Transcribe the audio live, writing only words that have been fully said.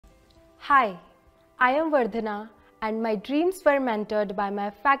Hi, I am Vardhana and my dreams were mentored by my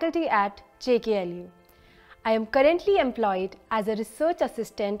faculty at JKLU. I am currently employed as a research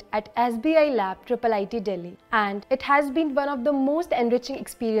assistant at SBILAB IIIT Delhi, and it has been one of the most enriching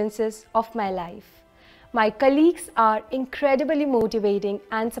experiences of my life. My colleagues are incredibly motivating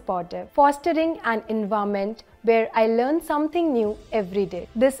and supportive, fostering an environment where I learn something new every day.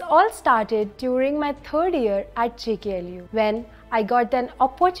 This all started during my third year at JKLU when I got an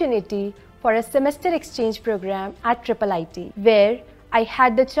opportunity for a semester exchange program at IIIT, where I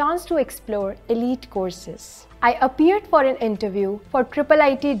had the chance to explore elite courses. I appeared for an interview for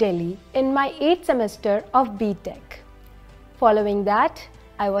IIIT Delhi in my 8th semester of BTech. Following that,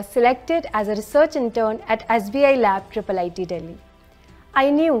 I was selected as a research intern at SBILAB IIIT Delhi. I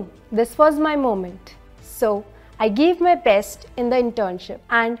knew this was my moment, so I gave my best in the internship,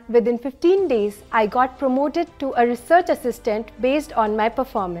 and within 15 days, I got promoted to a research assistant based on my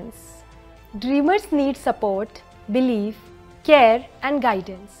performance. Dreamers need support, belief, care and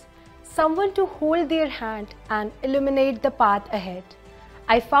guidance, someone to hold their hand and illuminate the path ahead.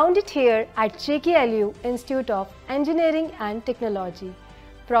 I found it here at JKLU Institute of Engineering and Technology.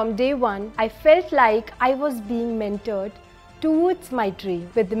 From day one, I felt like I was being mentored towards my dream,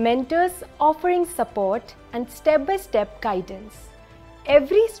 with the mentors offering support and step-by-step guidance.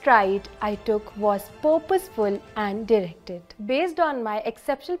 Every stride I took was purposeful and directed. Based on my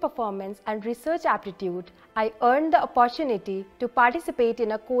exceptional performance and research aptitude, I earned the opportunity to participate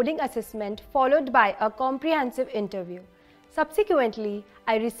in a coding assessment followed by a comprehensive interview. Subsequently,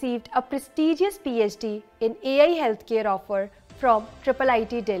 I received a prestigious PhD in AI healthcare offer from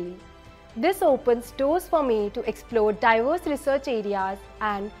IIIT Delhi. This opens doors for me to explore diverse research areas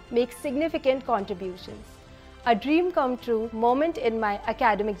and make significant contributions. A dream come true moment in my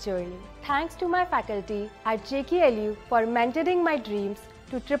academic journey. Thanks to my faculty at JKLU for mentoring my dreams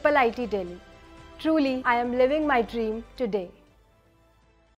to IIIT Delhi. Truly, I am living my dream today.